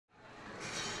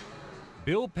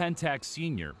Bill Pentak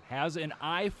Sr. has an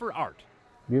eye for art.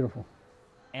 Beautiful.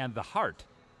 And the heart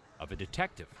of a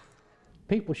detective.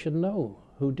 People should know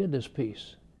who did this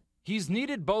piece. He's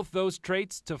needed both those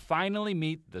traits to finally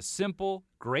meet the simple,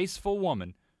 graceful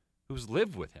woman who's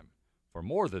lived with him for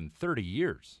more than 30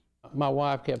 years. My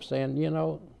wife kept saying, you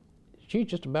know, she's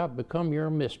just about to become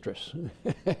your mistress.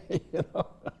 You know?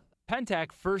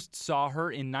 Pentak first saw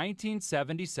her in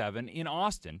 1977 in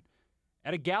Austin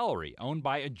at a gallery owned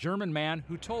by a German man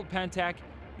who told Pentak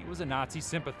he was a Nazi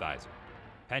sympathizer.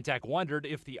 Pentak wondered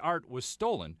if the art was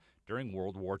stolen during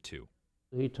World War II.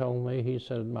 He told me, he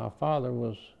said, my father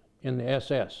was in the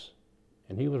SS,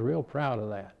 and he was real proud of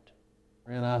that.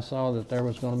 And I saw that there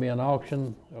was going to be an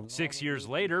auction. 6 years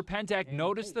later, Pentak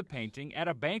noticed the painting at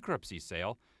a bankruptcy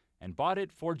sale and bought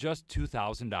it for just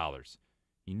 $2,000.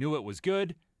 He knew it was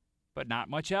good, but not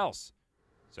much else.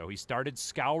 So he started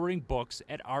scouring books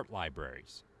at art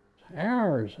libraries.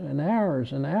 Hours and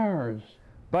hours and hours.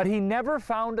 But he never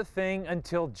found a thing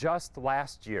until just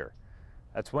last year.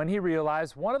 That's when he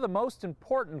realized one of the most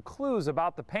important clues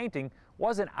about the painting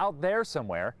wasn't out there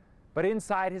somewhere, but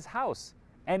inside his house,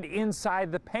 and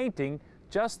inside the painting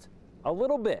just a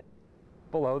little bit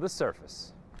below the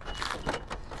surface.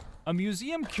 A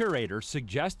museum curator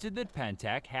suggested that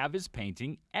Pentak have his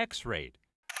painting X-rayed.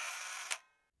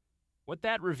 What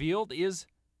that revealed is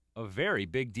a very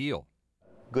big deal.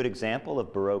 Good example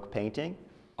of Baroque painting.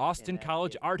 Austin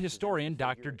College art historian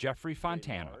Dr. Jeffrey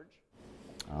Fontana.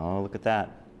 Oh, look at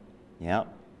that.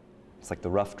 Yep, it's like the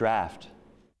rough draft.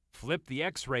 Flip the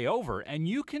X-ray over and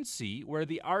you can see where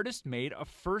the artist made a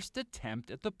first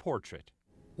attempt at the portrait.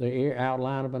 The ear,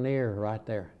 outline of an ear right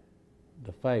there.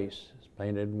 The face is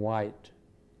painted white.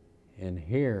 And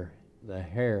here, the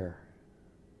hair.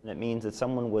 And it means that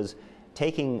someone was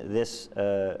taking this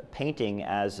painting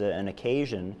as an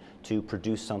occasion to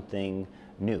produce something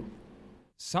new.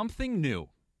 Something new,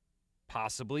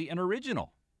 possibly an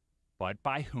original, but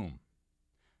by whom?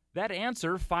 That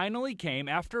answer finally came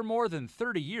after more than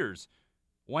 30 years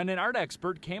when an art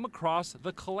expert came across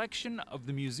the collection of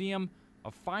the Museum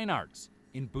of Fine Arts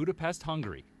in Budapest,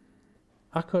 Hungary.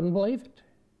 I couldn't believe it.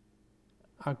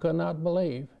 I could not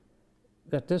believe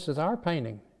that this is our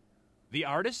painting. The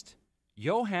artist?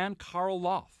 Johann Karl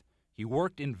Loth. He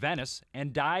worked in Venice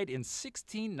and died in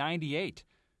 1698.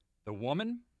 The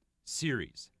woman?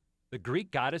 Ceres, the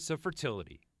Greek goddess of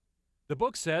fertility. The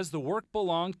book says the work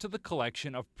belonged to the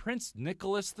collection of Prince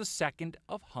Nicholas II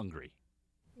of Hungary.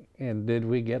 And did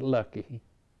we get lucky?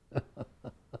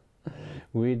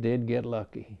 We did get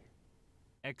lucky.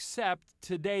 Except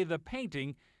today the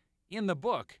painting in the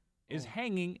book is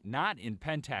hanging not in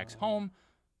Pentak's home,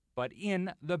 but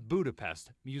in the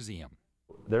Budapest Museum.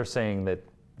 They're saying that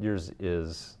yours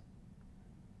is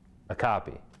a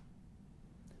copy.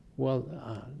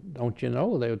 Well, don't you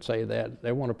know they would say that.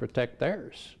 They want to protect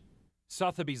theirs.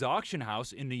 Sotheby's auction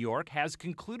house in New York has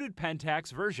concluded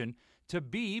Pentak's version to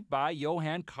be by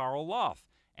Johann Karl Loth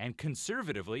and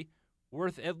conservatively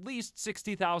worth at least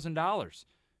 $60,000.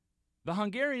 The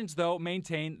Hungarians, though,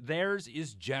 maintain theirs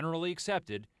is generally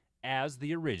accepted as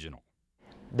the original.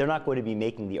 They're not going to be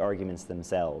making the arguments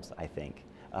themselves, I think,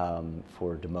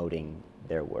 for demoting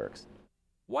their works.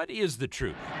 What is the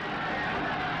truth?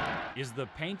 Is the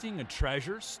painting a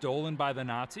treasure stolen by the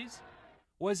Nazis?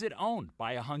 Was it owned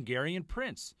by a Hungarian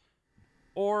prince?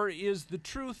 Or is the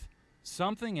truth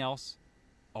something else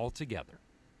altogether?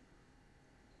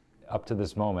 Up to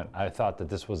this moment, I thought that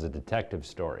this was a detective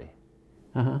story.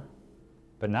 Uh-huh.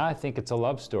 But now I think it's a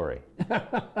love story.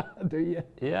 Do you?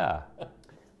 Yeah.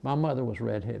 My mother was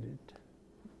redheaded,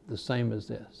 the same as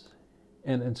this.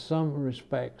 And in some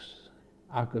respects,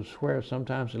 I could swear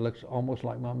sometimes it looks almost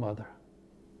like my mother.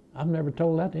 I've never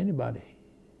told that to anybody.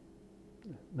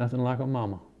 Nothing like a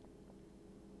mama.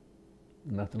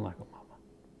 Nothing like a mama.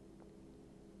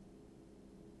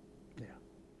 Yeah.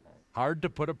 Hard to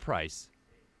put a price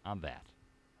on that.